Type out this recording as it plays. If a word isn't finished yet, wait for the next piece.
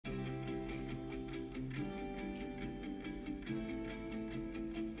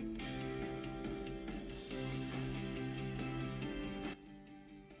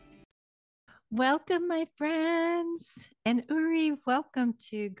Welcome, my friends. And Uri, welcome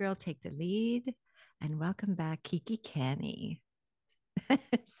to Girl Take the Lead. And welcome back, Kiki Canny.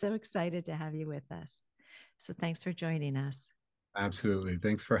 So excited to have you with us. So thanks for joining us. Absolutely.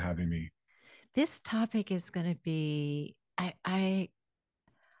 Thanks for having me. This topic is going to be,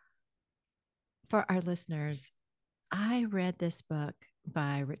 for our listeners, I read this book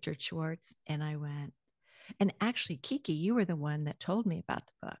by Richard Schwartz and I went, and actually, Kiki, you were the one that told me about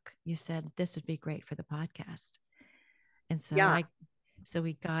the book. You said this would be great for the podcast. And so Yeah,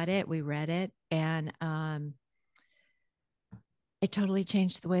 we got it, we read it, and it totally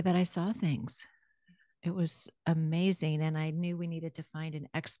changed the way that I saw things. It was amazing. And I knew we needed to find an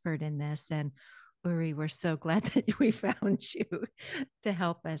expert in this. And Uri, we're so glad that we found you to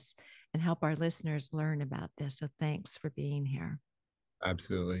help us and help our listeners learn about this. So thanks for being here.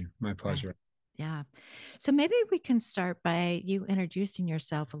 Absolutely. My Right. pleasure. Yeah. So maybe we can start by you introducing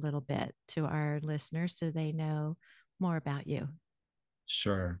yourself a little bit to our listeners so they know more about you.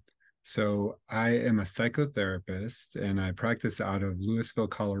 Sure. So I am a psychotherapist and I practice out of Louisville,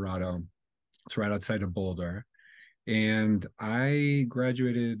 Colorado. It's right outside of Boulder. And I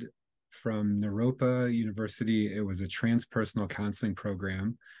graduated from Naropa University. It was a transpersonal counseling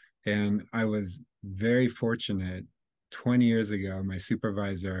program. And I was very fortunate. 20 years ago,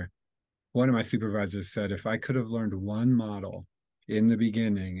 one of my supervisors said, if I could have learned one model in the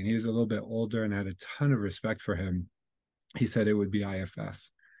beginning, and he was a little bit older and I had a ton of respect for him, he said it would be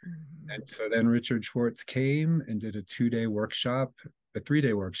IFS. Mhm. And so then Richard Schwartz came and did a 2 day workshop, a 3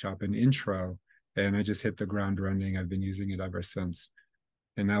 day workshop, an intro, and I just hit the ground running. I've been using it ever since.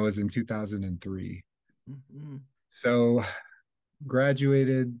 And that was in 2003. Mhm. So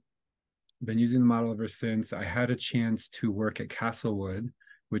graduated, been using the model ever since. I had a chance to work at Castlewood,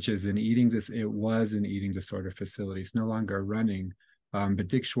 which is it was an eating disorder facility. It's no longer running, but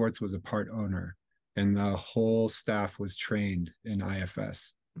Dick Schwartz was a part owner, and the whole staff was trained in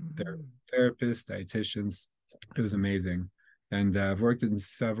IFS. They're Mhm. therapists, dietitians. It was amazing, and I've worked in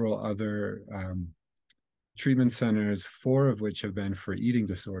several other treatment centers, four of which have been for eating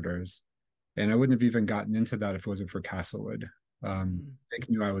disorders. And I wouldn't have even gotten into that if it wasn't for Castlewood. Mhm. Nick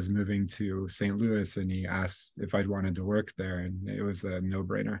knew I was moving to St. Louis and he asked if I'd wanted to work there. And it was a no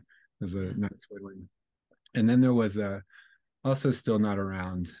brainer. It was a Yeah. nice win. And then there was also still not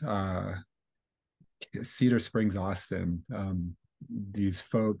around, Cedar Springs, Austin. These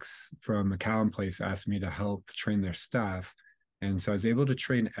folks from McCowan Place asked me to help train their staff. And so I was able to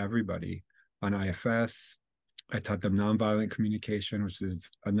train everybody on IFS. I taught them nonviolent communication, which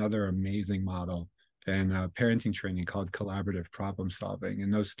is another amazing model, and parenting training called collaborative problem solving.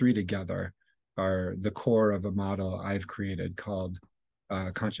 And those three together are the core of a model I've created called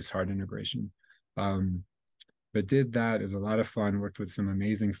conscious heart integration. Um, but did that is a lot of fun, worked with some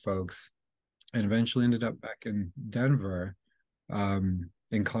amazing folks, and eventually ended up back in Denver,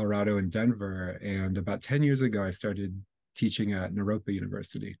 in Colorado and Denver. And about 10 years ago, I started teaching at Naropa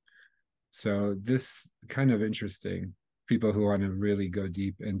University. So this kind of interesting. People who want to really go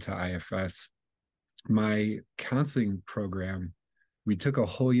deep into IFS. My counseling program, we took a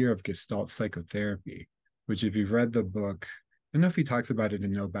whole year of Gestalt psychotherapy, which if you've read the book, I don't know if he talks about it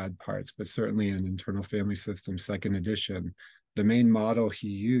in No Bad Parts, but certainly in Internal Family System, second edition, the main model he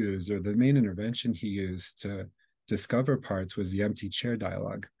used or the main intervention he used to discover parts was the empty chair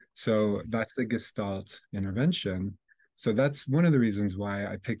dialogue. So that's the Gestalt intervention. So that's one of the reasons why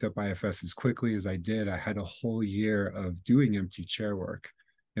I picked up IFS as quickly as I did. I had a whole year of doing empty chair work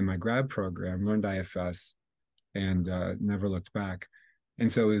in my grad program, learned IFS, and never looked back.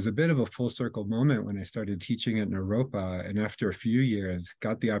 And so it was a bit of a full circle moment when I started teaching at Naropa. And after a few years,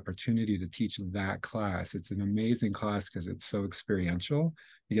 got the opportunity to teach that class. It's an amazing class because it's so experiential.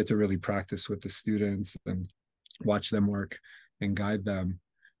 You get to really practice with the students and watch them work and guide them.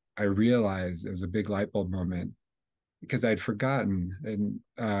 I realized it was a big light bulb moment because I'd forgotten. And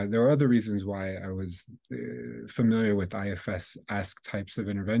there are other reasons why I was familiar with IFS-esque types of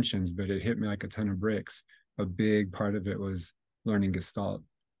interventions, but it hit me like a ton of bricks. A big part of it was learning Gestalt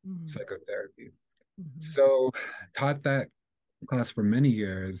Mhm. psychotherapy. Mhm. So taught that class for many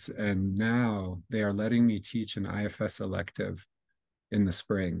years, and now they are letting me teach an IFS elective in the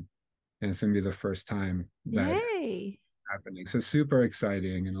spring. And it's going to be the first time that Yay. happening. So super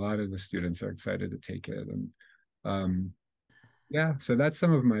exciting, and a lot of the students are excited to take it. And um, yeah, so that's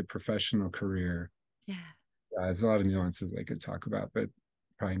some of my professional career. Yeah. There's a lot of nuances I could talk about, but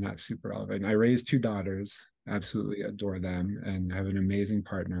probably not super relevant. I raised two daughters, absolutely adore them, and have an amazing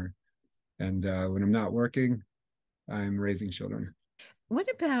partner. And when I'm not working, I'm raising children. What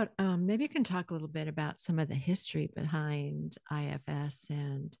about maybe you can talk a little bit about some of the history behind IFS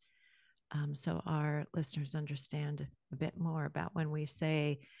and so our listeners understand a bit more about when we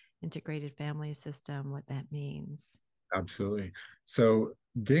say integrated family system, what that means. Absolutely. So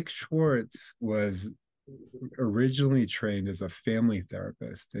Dick Schwartz was originally trained as a family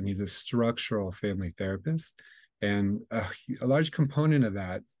therapist, and he's a structural family therapist. And a large component of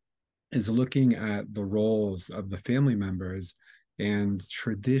that is looking at the roles of the family members. And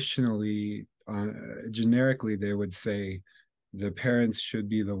traditionally, generically, they would say the parents should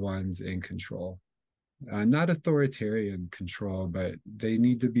be the ones in control. Not authoritarian control, but they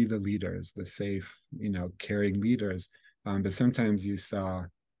need to be the leaders, the safe, caring leaders. But sometimes you saw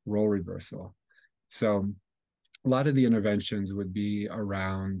role reversal. So a lot of the interventions would be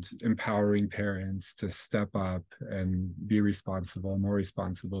around empowering parents to step up and be responsible, more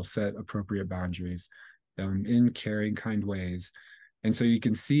responsible, set appropriate boundaries in caring, kind ways. And so you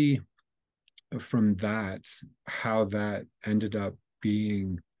can see from that how that ended up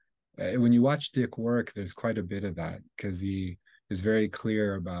being. When you watch Dick work, there's quite a bit of that because he is very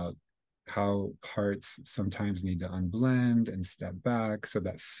clear about how parts sometimes need to unblend and step back so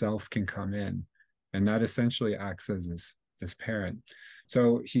that self can come in. And that essentially acts as this parent.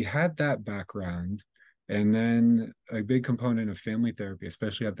 So he had that background. And then a big component of family therapy,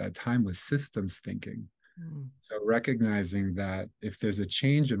 especially at that time, was systems thinking. Mm. So recognizing that if there's a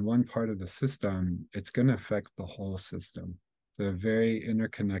change in one part of the system, it's going to affect the whole system. It's a very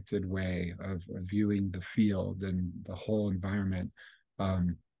interconnected way of viewing the field and the whole environment.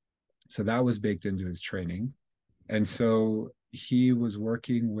 So that was baked into his training. And so he was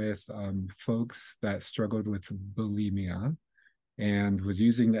working with folks that struggled with bulimia and was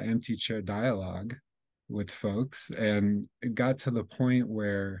using the empty chair dialogue with folks. And it got to the point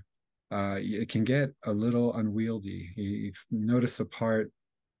where it can get a little unwieldy. You notice a part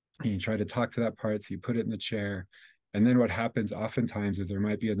and you try to talk to that part, so you put it in the chair. And then what happens oftentimes is there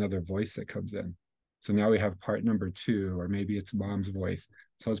might be another voice that comes in. So now we have part number two, or maybe it's mom's voice.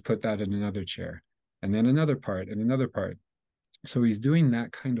 So let's put that in another chair. And then another part and another part. So he's doing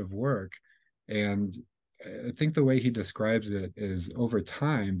that kind of work. And I think the way he describes it is over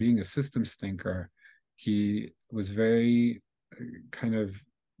time, being a systems thinker, he was very kind of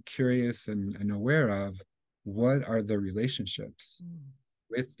curious and aware of what are the relationships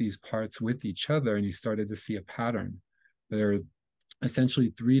with these parts with each other. And he started to see a pattern. There are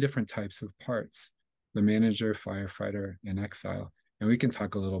essentially three different types of parts: the manager, firefighter, and exile. And we can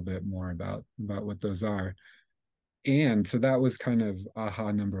talk a little bit more about what those are. And so that was kind of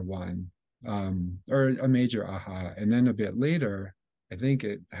aha number one, or a major aha. And then a bit later, I think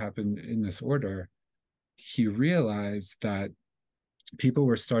it happened in this order, he realized that people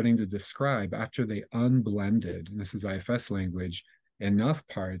were starting to describe, after they unblended, and this is IFS language, enough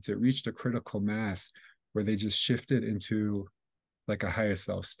parts, it reached a critical mass where they just shifted into like a higher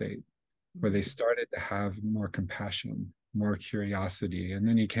self state, where they started to have more compassion, more curiosity. And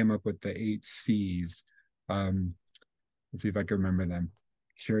then he came up with the 8 C's. Let's see if I can remember them: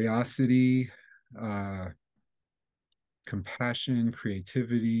 curiosity, uh, compassion,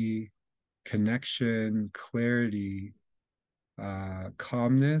 creativity, connection, clarity,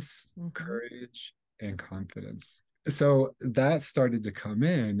 calmness, courage, and confidence. So that started to come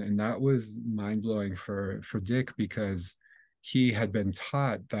in, and that was mind blowing for Dick, because he had been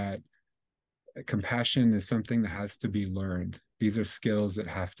taught that compassion is something that has to be learned. These are skills that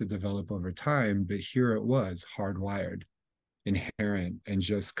have to develop over time, but here it was hardwired, inherent, and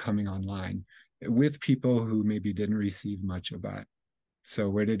just coming online with people who maybe didn't receive much of that. So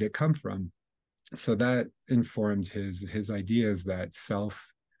where did it come from? So that informed his ideas that self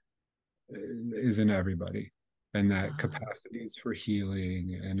is in everybody, and that capacities for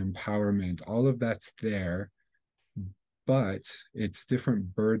healing and empowerment, all of that's there, but it's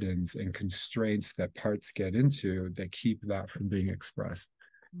different burdens and constraints that parts get into that keep that from being expressed.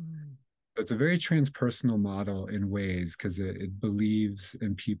 It's a very transpersonal model in ways, because it believes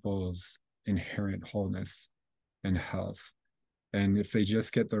in people's inherent wholeness and health. And if they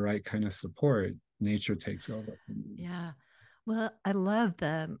just get the right kind of support, nature takes over. Yeah. Well, I love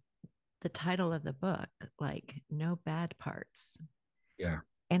the title of the book, like No Bad Parts. Yeah.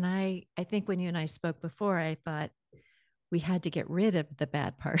 And I think when you and I spoke before, I thought we had to get rid of the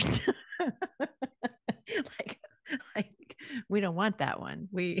bad parts. like like we don't want that one.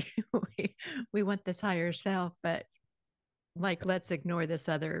 We want this higher self, but like let's ignore this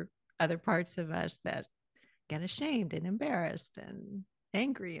other parts of us that get ashamed and embarrassed and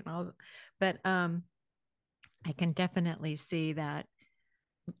angry and all. But I can definitely see that,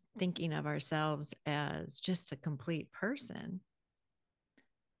 thinking of ourselves as just a complete person,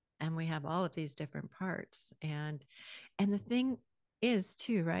 and we have all of these different parts. And the thing is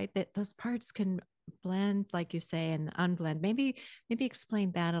too, right? That those parts can blend, like you say, and unblend. Maybe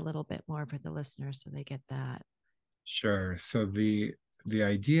explain that a little bit more for the listeners so they get that. Sure. So the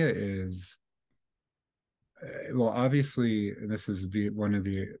idea is, well, obviously, this is the one of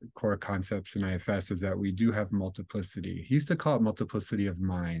the core concepts in IFS is that we do have multiplicity. He used to call it multiplicity of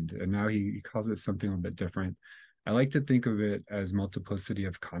mind, and now he calls it something a little bit different. I like to think of it as multiplicity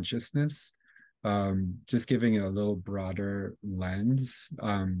of consciousness, just giving it a little broader lens,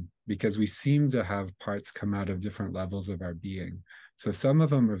 because we seem to have parts come out of different levels of our being. So some of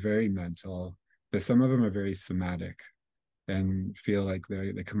them are very mental, but some of them are very somatic and feel like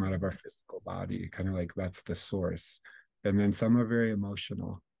they come out of our physical body, kind of like that's the source. And then some are very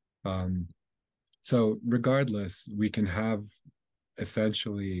emotional. Um, so regardless, we can have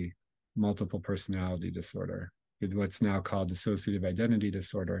essentially multiple personality disorder, what's now called dissociative identity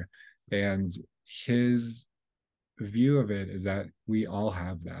disorder. And his view of it is that we all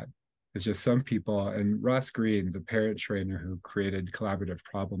have that. It's just some people, and Ross Green, the parent trainer who created collaborative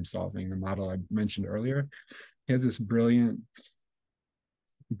problem solving, the model I mentioned earlier, he has this brilliant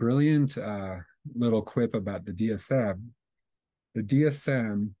little quip about the DSM. The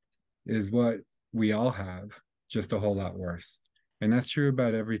DSM is what we all have, just a whole lot worse. And that's true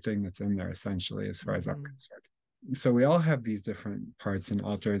about everything that's in there, essentially, as far as I'm concerned. So we all have these different parts and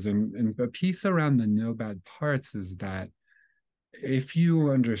alters. And a piece around the no bad parts is that if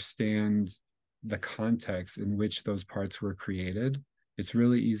you understand the context in which those parts were created, it's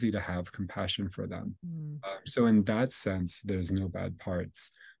really easy to have compassion for them. So in that sense, there's no bad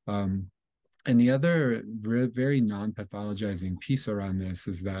parts. And the other very non-pathologizing piece around this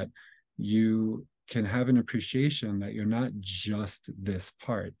is that you can have an appreciation that you're not just this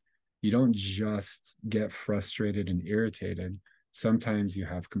part. You don't just get frustrated and irritated. Sometimes you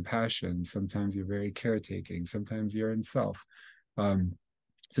have compassion. Sometimes you're very caretaking. Sometimes you're in self.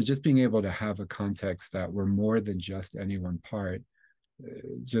 So just being able to have a context that we're more than just any one part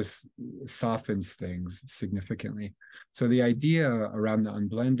just softens things significantly. So the idea around the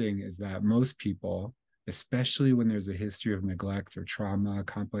unblending is that most people, especially when there's a history of neglect or trauma,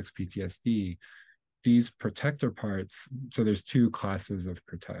 complex PTSD, these protector parts, so there's two classes of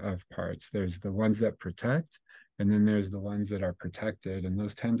parts. There's the ones that protect, and then there's the ones that are protected, and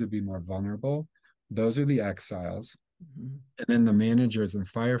those tend to be more vulnerable. Those are the exiles. And then the managers and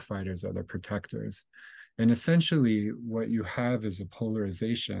firefighters are the protectors. And essentially, what you have is a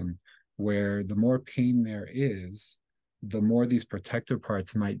polarization where the more pain there is, the more these protective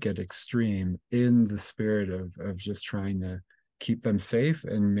parts might get extreme in the spirit of just trying to keep them safe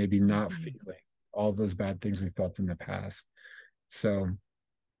and maybe not feeling all those bad things we felt in the past. So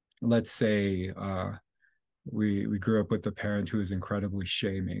let's say we grew up with a parent who is incredibly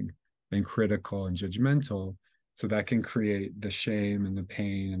shaming and critical and judgmental. So that can create the shame and the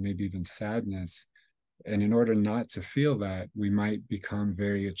pain and maybe even sadness. And in order not to feel that, we might become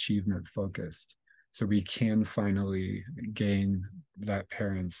very achievement focused. So we can finally gain that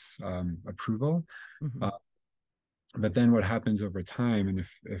parent's approval. But then what happens over time, and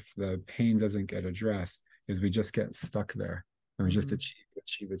if the pain doesn't get addressed, is we just get stuck there and we just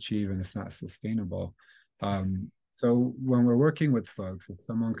achieve, and it's not sustainable. So when we're working with folks, if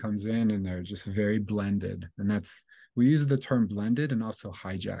someone comes in and they're just very blended, and we use the term blended and also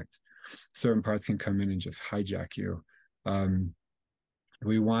hijacked. Certain parts can come in and just hijack you.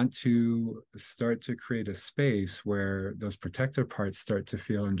 We want to start to create a space where those protector parts start to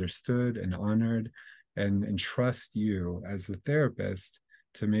feel understood and honored and trust you as a therapist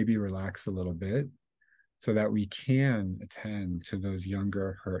to maybe relax a little bit so that we can attend to those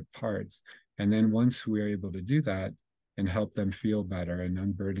younger hurt parts. And then once we're able to do that and help them feel better and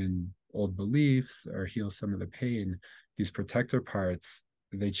unburden old beliefs or heal some of the pain, these protector parts,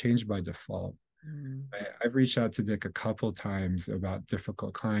 they change by default. I've reached out to Dick a couple times about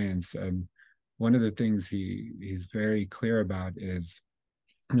difficult clients, and one of the things he's very clear about is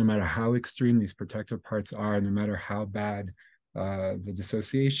no matter how extreme these protective parts are, no matter how bad the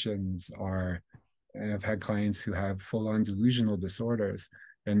dissociations are, and I've had clients who have full-on delusional disorders,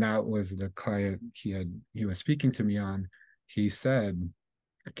 and that was the client he was speaking to me on. He said,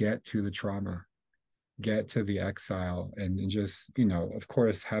 get to the trauma, get to the exile, and just, of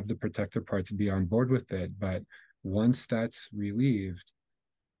course, have the protective parts be on board with it. But once that's relieved,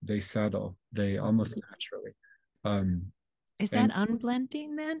 they settle, they almost naturally. Is that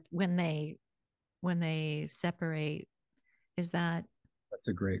unblending then when they separate? Is that That's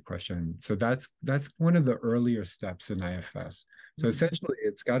a great question. So that's one of the earlier steps in IFS. So essentially,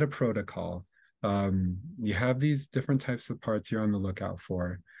 it's got a protocol. You have these different types of parts you're on the lookout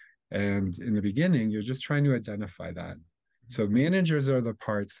for. And in the beginning, you're just trying to identify that. So managers are the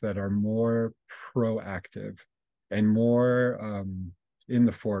parts that are more proactive and more in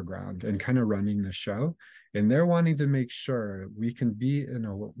the foreground and kind of running the show. And they're wanting to make sure we can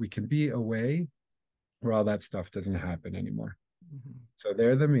be away where all that stuff doesn't happen anymore. Mm-hmm. So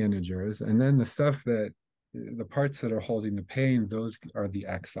they're the managers. And then the parts that are holding the pain, those are the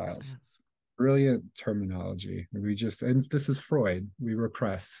exiles. Brilliant terminology. And this is Freud, we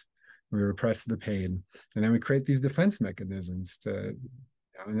repress the pain. And then we create these defense mechanisms and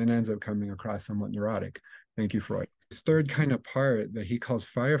then it ends up coming across somewhat neurotic. Thank you, Freud. This third kind of part that he calls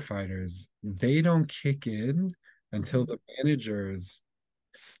firefighters, they don't kick in until the managers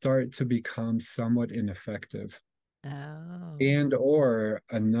start to become somewhat ineffective. Oh. And or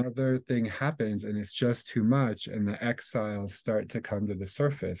another thing happens and it's just too much and the exiles start to come to the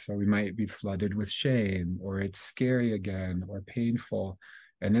surface. So we might be flooded with shame, or it's scary again, or painful.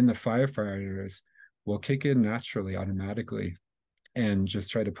 And then the firefighters will kick in naturally, automatically, and just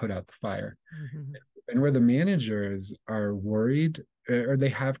try to put out the fire. Mm-hmm. And where the managers are worried or they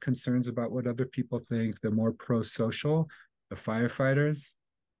have concerns about what other people think, the more pro-social, the firefighters,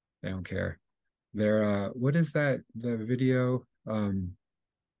 they don't care. They're what is that? The video,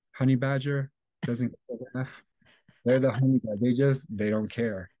 honey badger doesn't enough. They're the honey badger. They don't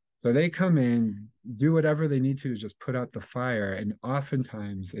care. So they come in, do whatever they need to just put out the fire, and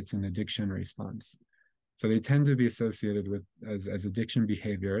oftentimes it's an addiction response. So they tend to be associated with as addiction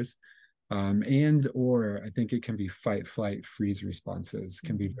behaviors, and or I think it can be fight, flight, freeze responses.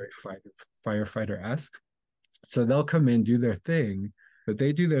 Can be very firefighter-esque. So they'll come in, do their thing. But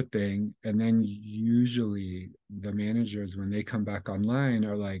they do their thing, and then usually the managers, when they come back online,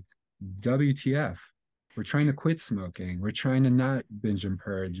 are like, WTF, we're trying to quit smoking. We're trying to not binge and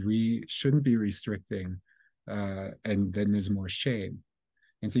purge. We shouldn't be restricting. And then there's more shame.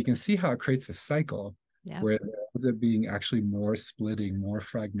 And so you can see how it creates a cycle where there ends up being actually more splitting, more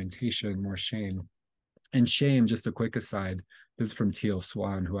fragmentation, more shame. And shame, just a quick aside, this is from Teal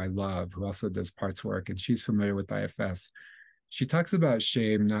Swan, who I love, who also does parts work, and she's familiar with IFS. She talks about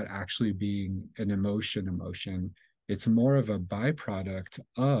shame not actually being an emotion. It's more of a byproduct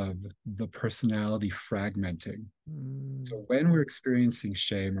of the personality fragmenting. So when we're experiencing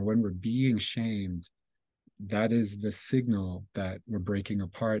shame or when we're being shamed, that is the signal that we're breaking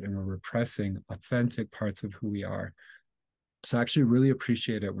apart and we're repressing authentic parts of who we are. So I actually really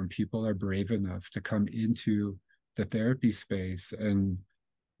appreciate it when people are brave enough to come into the therapy space and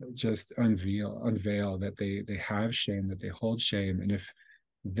just unveil that they have shame, that they hold shame. And if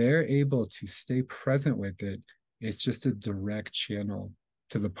they're able to stay present with it, it's just a direct channel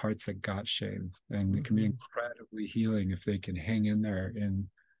to the parts that got shamed. And it can be incredibly healing if they can hang in there in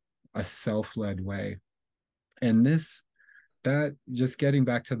a self-led way. And that just getting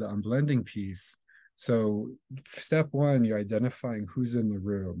back to the unblending piece. So step one, you're identifying who's in the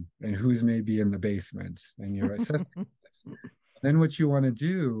room and who's maybe in the basement, and you're assessing this. Then what you want to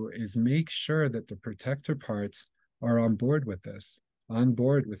do is make sure that the protector parts are on board with this, on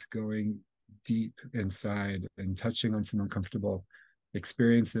board with going deep inside and touching on some uncomfortable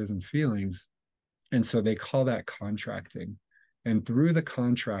experiences and feelings. And so they call that contracting. And through the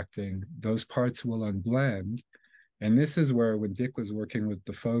contracting, those parts will unblend. And this is where when Dick was working with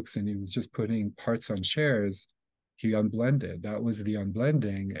the folks and he was just putting parts on chairs, he unblended. That was the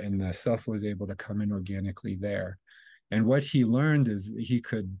unblending, and the self was able to come in organically there. And what he learned is he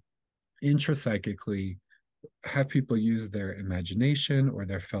could intrapsychically have people use their imagination or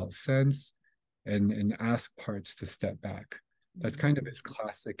their felt sense and ask parts to step back. That's kind of his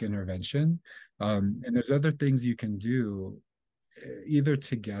classic intervention. And there's other things you can do either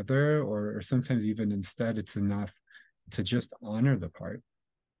together or sometimes even instead. It's enough to just honor the part.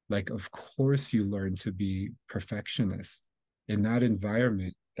 Like, of course, you learn to be perfectionist in that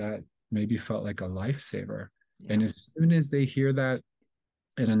environment. That maybe felt like a lifesaver. Yeah. And as soon as they hear that,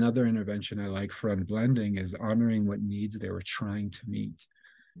 and another intervention I like for unblending is honoring what needs they were trying to meet.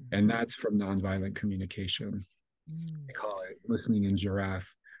 And that's from nonviolent communication. I call it listening in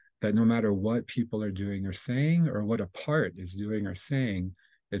giraffe, that no matter what people are doing or saying, or what a part is doing or saying,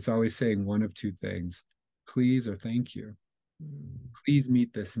 it's always saying one of two things: please or thank you. Please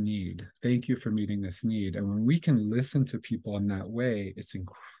meet this need. Thank you for meeting this need. And when we can listen to people in that way, it's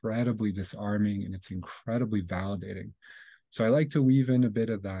incredibly disarming and it's incredibly validating. So I like to weave in a bit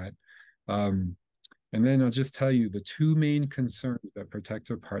of that. And then I'll just tell you the two main concerns that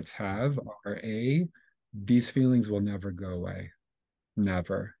protector parts have are A, these feelings will never go away.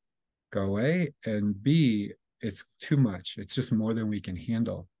 Never go away. And B, it's too much. It's just more than we can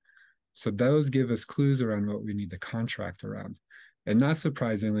handle. So those give us clues around what we need to contract around. And not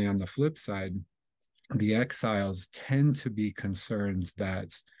surprisingly, on the flip side, the exiles tend to be concerned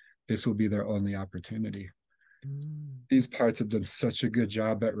that this will be their only opportunity. Mm. These parts have done such a good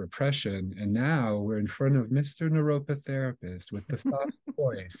job at repression, and now we're in front of Mr. Naropa therapist with the soft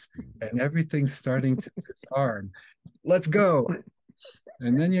voice, and everything's starting to disarm. Let's go.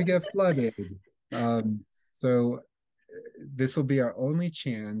 And then you get flooded. So this will be our only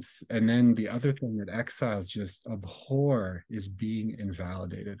chance. And then the other thing that exiles just abhor is being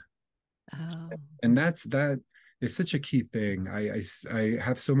invalidated. Oh. And that is such a key thing. I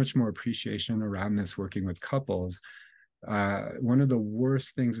have so much more appreciation around this working with couples. One of the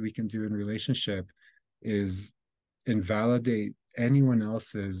worst things we can do in relationship is invalidate anyone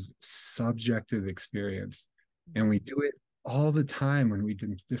else's subjective experience. And we do it all the time when we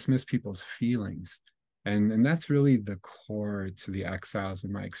dismiss people's feelings. And that's really the core to the exiles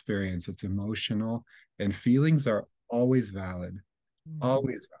in my experience. It's emotional, and feelings are always valid,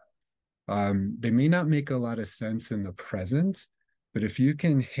 always valid. They may not make a lot of sense in the present, but if you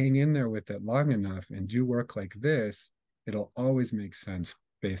can hang in there with it long enough and do work like this, it'll always make sense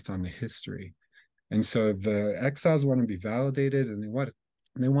based on the history. And so the exiles want to be validated, and they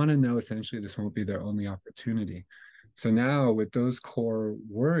want to know essentially this won't be their only opportunity. So now with those core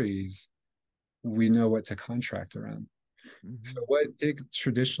worries, we know what to contract around. So what Dig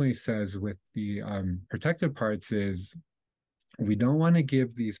traditionally says with the protective parts is we don't want to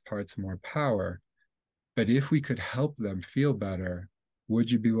give these parts more power, but if we could help them feel better,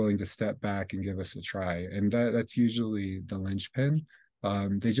 would you be willing to step back and give us a try? And that's usually the linchpin.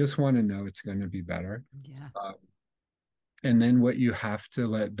 They just want to know it's going to be better. Yeah. And then what you have to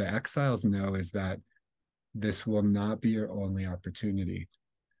let the exiles know is that this will not be your only opportunity.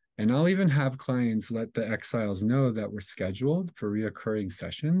 And I'll even have clients let the exiles know that we're scheduled for reoccurring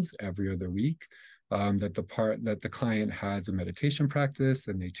sessions every other week, that the client has a meditation practice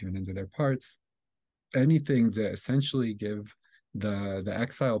and they tune into their parts. Anything to essentially give the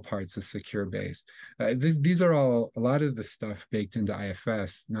exile parts a secure base. These are all a lot of the stuff baked into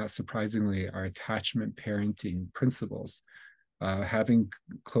IFS. Not surprisingly, are attachment parenting principles. Having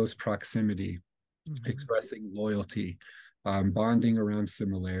close proximity, expressing loyalty, bonding around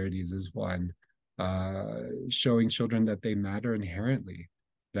similarities is one. Showing children that they matter inherently,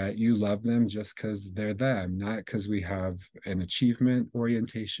 that you love them just because they're them, not because we have an achievement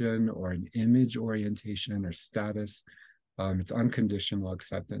orientation or an image orientation or status. It's unconditional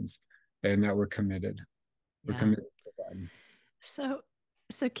acceptance, and that we're committed. We're Yeah. committed to them. So,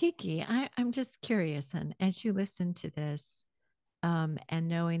 so Kiki, I'm just curious, and as you listen to this, and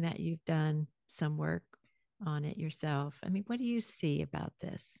knowing that you've done some work on it yourself, I mean, what do you see about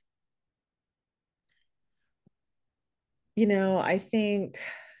this? I think,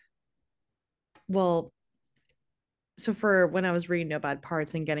 well, so for when I was reading No Bad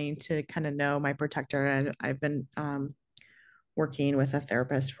Parts and getting to kind of know my protector, and I've been working with a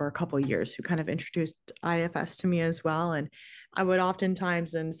therapist for a couple of years who kind of introduced IFS to me as well. And I would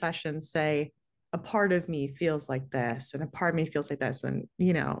oftentimes in sessions say, a part of me feels like this, and a part of me feels like this. And,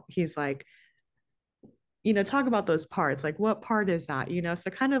 he's like, talk about those parts. Like, what part is that?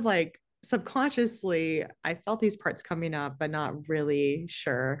 So kind of like subconsciously, I felt these parts coming up, but not really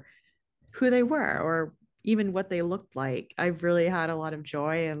sure who they were or even what they looked like. I've really had a lot of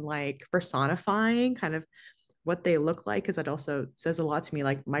joy in like personifying kind of what they look like, because it also says a lot to me.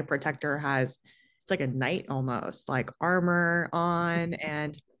 Like my protector has, it's like a knight almost, like armor on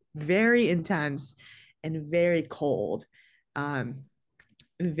and very intense and very cold.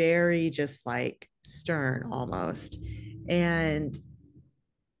 Very just like stern almost. And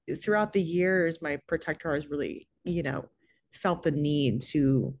throughout the years, my protector has really, felt the need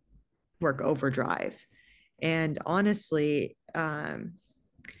to work overdrive. And honestly,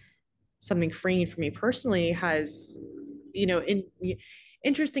 something freeing for me personally has,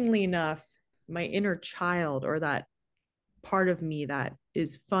 interestingly enough, my inner child, or that part of me that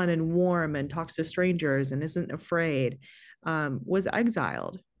is fun and warm and talks to strangers and isn't afraid, was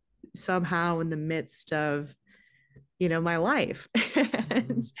exiled somehow in the midst of, my life.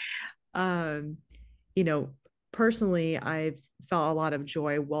 And, um, you know, personally, I've felt a lot of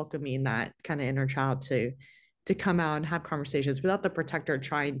joy welcoming that kind of inner child to come out and have conversations without the protector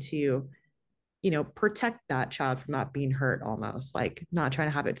trying to, protect that child from not being hurt, almost like not trying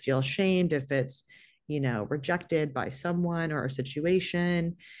to have it feel shamed if it's, rejected by someone or a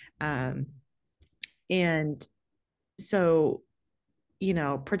situation. And so,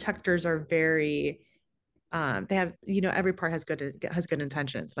 protectors are very, they have, every part has good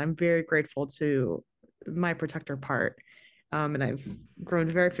intentions. I'm very grateful to my protector part. And I've grown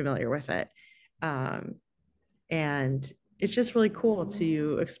very familiar with it. And it's just really cool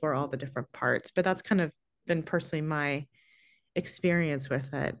to explore all the different parts. But that's kind of been personally my experience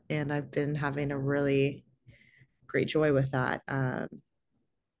with it. And I've been having a really great joy with that.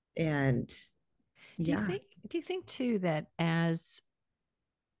 And Do you yeah. think do you think too that as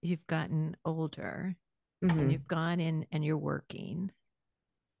you've gotten older and Mm-hmm. you've gone in and you're working,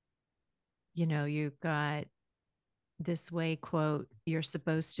 you've got this way, quote, you're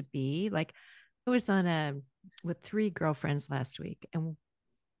supposed to be. Like I was on a with three girlfriends last week,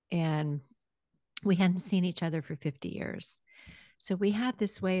 and we hadn't seen each other for 50 years. So we had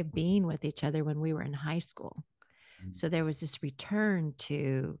this way of being with each other when we were in high school. So there was this return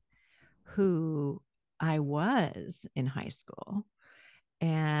to who I was in high school.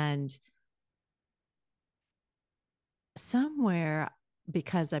 And somewhere,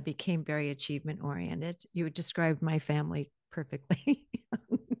 because I became very achievement oriented, you would describe my family perfectly.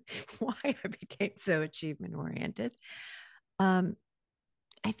 Why I became so achievement oriented. Um,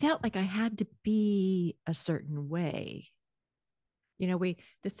 I felt like I had to be a certain way.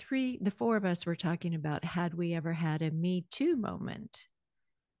 The four of us were talking about, had we ever had a Me Too moment?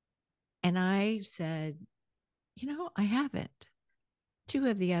 And I said, I haven't. Two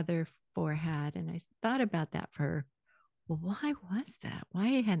of the other four had. And I thought about that well, why was that?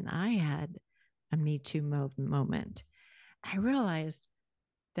 Why hadn't I had a Me Too moment? I realized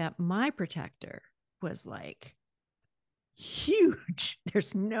that my protector was like huge.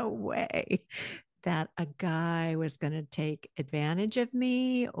 There's no way that a guy was going to take advantage of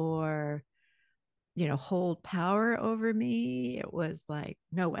me or, hold power over me. It was like,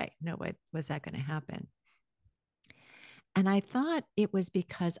 no way was that going to happen. And I thought it was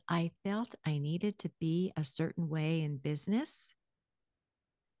because I felt I needed to be a certain way in business.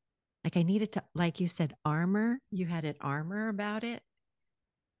 Like I needed to, like you said, armor. You had an armor about it.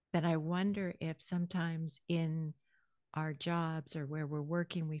 That I wonder if sometimes in our jobs or where we're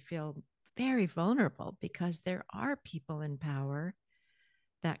working, we feel very vulnerable because there are people in power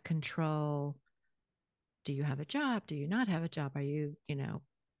that control. Do you have a job? Do you not have a job? Are you,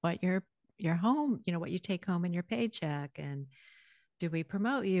 what your home, what you take home in your paycheck, and do we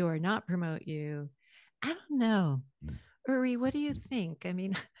promote you or not promote you? I don't know. Uri, what do you think? I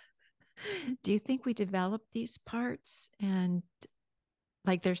mean, do you think we develop these parts and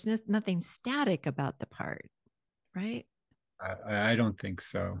like there's nothing static about the part, right? I don't think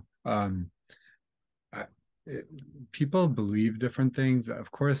so. I, it, People believe different things. Of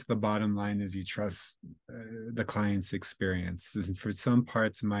course, the bottom line is you trust the client's experience. For some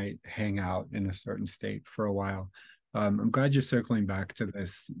parts, might hang out in a certain state for a while. I'm glad you're circling back to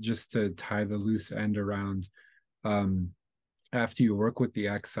this, just to tie the loose end around. Um, After you work with the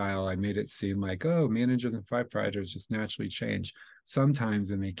exile, I made it seem like, oh, managers and firefighters just naturally change.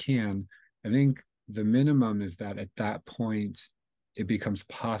 Sometimes, and they can. I think the minimum is that at that point, it becomes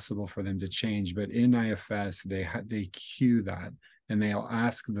possible for them to change. But in IFS, they cue that, and they'll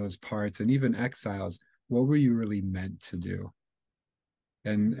ask those parts, and even exiles, what were you really meant to do?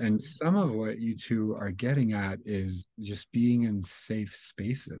 And some of what you two are getting at is just being in safe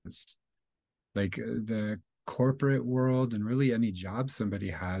spaces, like the corporate world and really any job somebody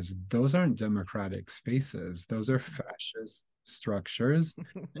has, those aren't democratic spaces. Those are fascist structures,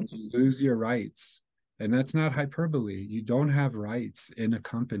 and you lose your rights. And that's not hyperbole. You don't have rights in a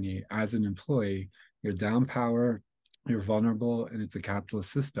company as an employee. You're down power, you're vulnerable, and it's a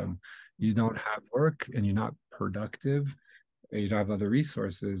capitalist system. You don't have work and you're not productive. You don't have other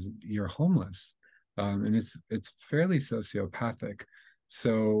resources. You're homeless. And it's fairly sociopathic.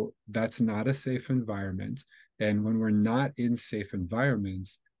 So that's not a safe environment. And when we're not in safe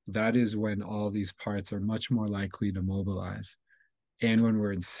environments, that is when all these parts are much more likely to mobilize. And when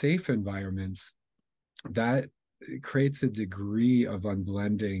we're in safe environments, that creates a degree of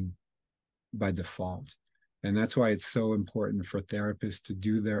unblending by default. And that's why it's so important for therapists to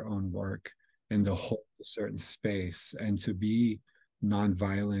do their own work and to hold a certain space and to be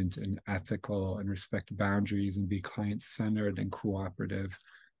nonviolent and ethical and respect boundaries and be client-centered and cooperative.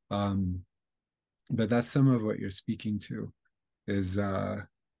 But that's some of what you're speaking to is, yeah,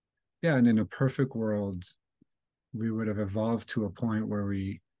 and in a perfect world, we would have evolved to a point where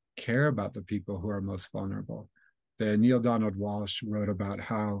we care about the people who are most vulnerable. The Neil Donald Walsh wrote about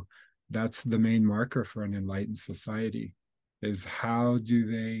how that's the main marker for an enlightened society, is how do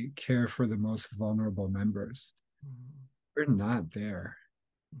they care for the most vulnerable members? We're not there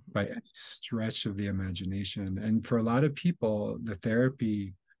by any stretch of the imagination. And for a lot of people, the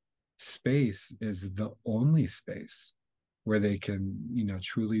therapy space is the only space where they can,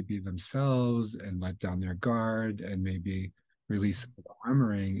 truly be themselves and let down their guard and maybe release the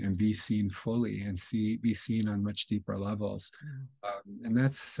armoring, and be seen fully and be seen on much deeper levels. And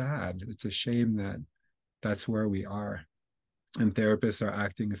that's sad. It's a shame that that's where we are. And therapists are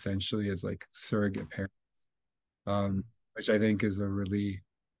acting essentially as like surrogate parents, which I think is a really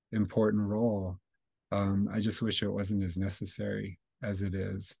important role. I just wish it wasn't as necessary as it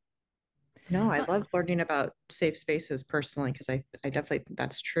is. No, I love learning about safe spaces personally, because I definitely think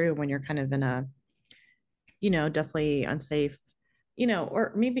that's true when you're kind of in a, definitely unsafe,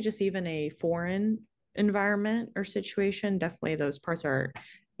 or maybe just even a foreign environment or situation. Definitely those parts are,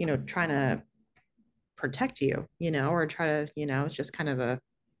 trying to protect you, or try to, it's just kind of a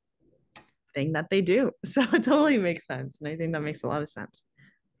thing that they do. So it totally makes sense. And I think that makes a lot of sense.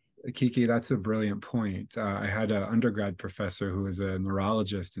 Kiki, that's a brilliant point. I had an undergrad professor who was a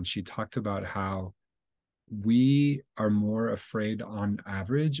neurologist, and she talked about how we are more afraid on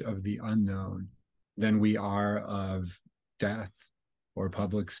average of the unknown than we are of death or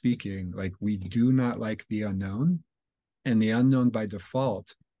public speaking. Like, we do not like the unknown, and the unknown by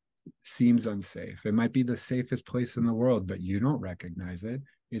default seems unsafe. It might be the safest place in the world, but you don't recognize it.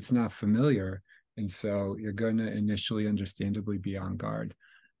 It's not familiar. And so you're going to initially, understandably, be on guard.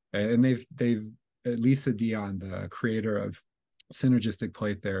 And they've Lisa Dion, the creator of synergistic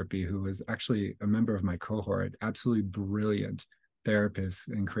play therapy, who was actually a member of my cohort, absolutely brilliant therapist,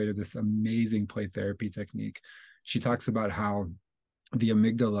 and created this amazing play therapy technique. She talks about how the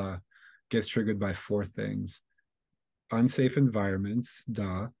amygdala gets triggered by four things: unsafe environments,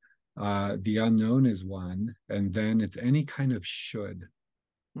 the unknown is one, and then it's any kind of should,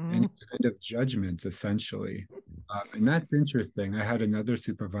 any kind of judgment, essentially. And that's interesting. I had another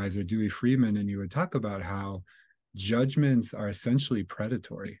supervisor, Dewey Freeman, and he would talk about how judgments are essentially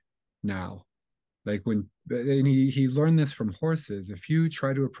predatory now. Like, and he learned this from horses. If you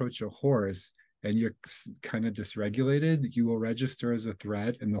try to approach a horse and you're kind of dysregulated, you will register as a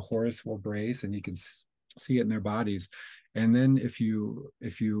threat, and the horse will brace, and you can see it in their bodies. And then if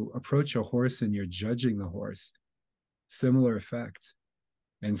you approach a horse and you're judging the horse, similar effect.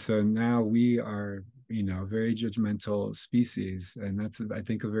 And so now we are, very judgmental species, and that's, I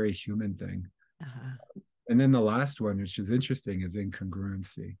think, a very human thing. And then the last one, which is interesting, is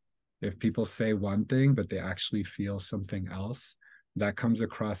incongruency. If people say one thing but they actually feel something else, that comes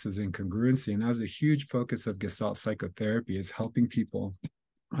across as incongruency. And that was a huge focus of Gestalt psychotherapy, is helping people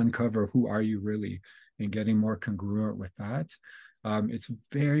uncover who are you really, and getting more congruent with that. It's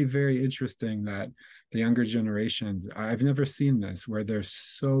very, very interesting that the younger generations, I've never seen this, where they're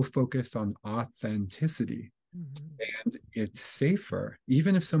so focused on authenticity. And it's safer,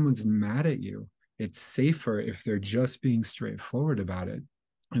 even if someone's mad at you, it's safer if they're just being straightforward about it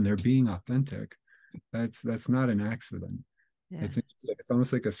and they're being authentic. That's not an accident. Yeah. It's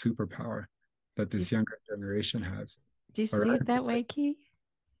almost like a superpower that this younger generation has. Do you see it that way, Key?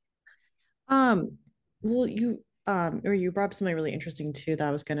 Well, you brought up something really interesting too that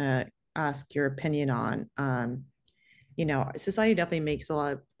I was gonna ask your opinion on. Society definitely makes a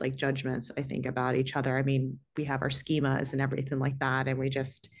lot of like judgments, I think, about each other. I mean, we have our schemas and everything like that, and we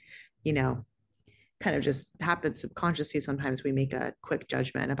just, kind of just happens subconsciously. Sometimes we make a quick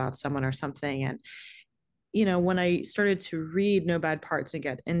judgment about someone or something. And, when I started to read No Bad Parts and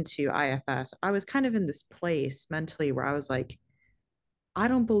get into IFS, I was kind of in this place mentally where I was like, I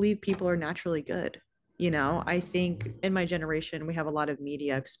don't believe people are naturally good. I think in my generation, we have a lot of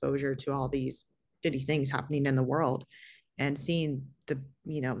media exposure to all these shitty things happening in the world, and seeing the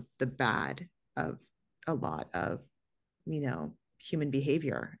bad of a lot of, human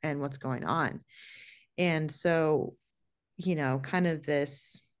behavior and what's going on. And so, kind of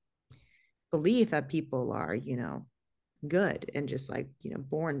this belief that people are, good and just like,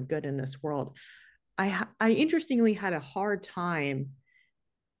 born good in this world. I interestingly had a hard time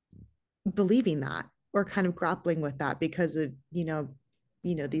believing that, or kind of grappling with that, because of,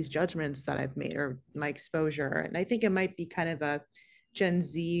 these judgments that I've made, or my exposure. And I think it might be kind of a Gen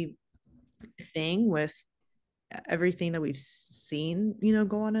Z thing with everything that we've seen,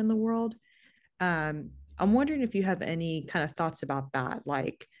 go on in the world. I'm wondering if you have any kind of thoughts about that,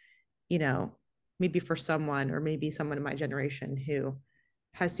 like, maybe for someone, or maybe someone in my generation who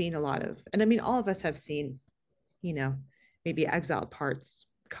has seen a lot of, and I mean, all of us have seen, maybe exiled parts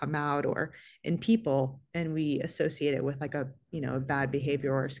come out, or in people, and we associate it with like a, a bad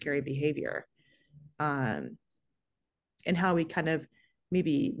behavior or scary behavior. And how we kind of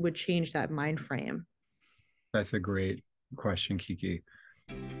maybe would change that mind frame. That's a great question, Kiki.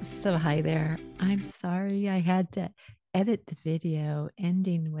 So hi there. I'm sorry I had to edit the video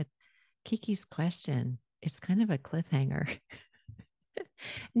ending with Kiki's question. It's kind of a cliffhanger.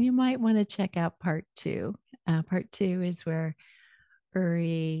 And you might want to check out part 2. Part 2 is where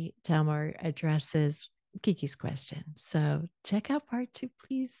Uri Talmor addresses Kiki's question. So check out part 2,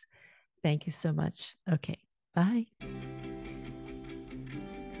 please. Thank you so much. Okay, bye.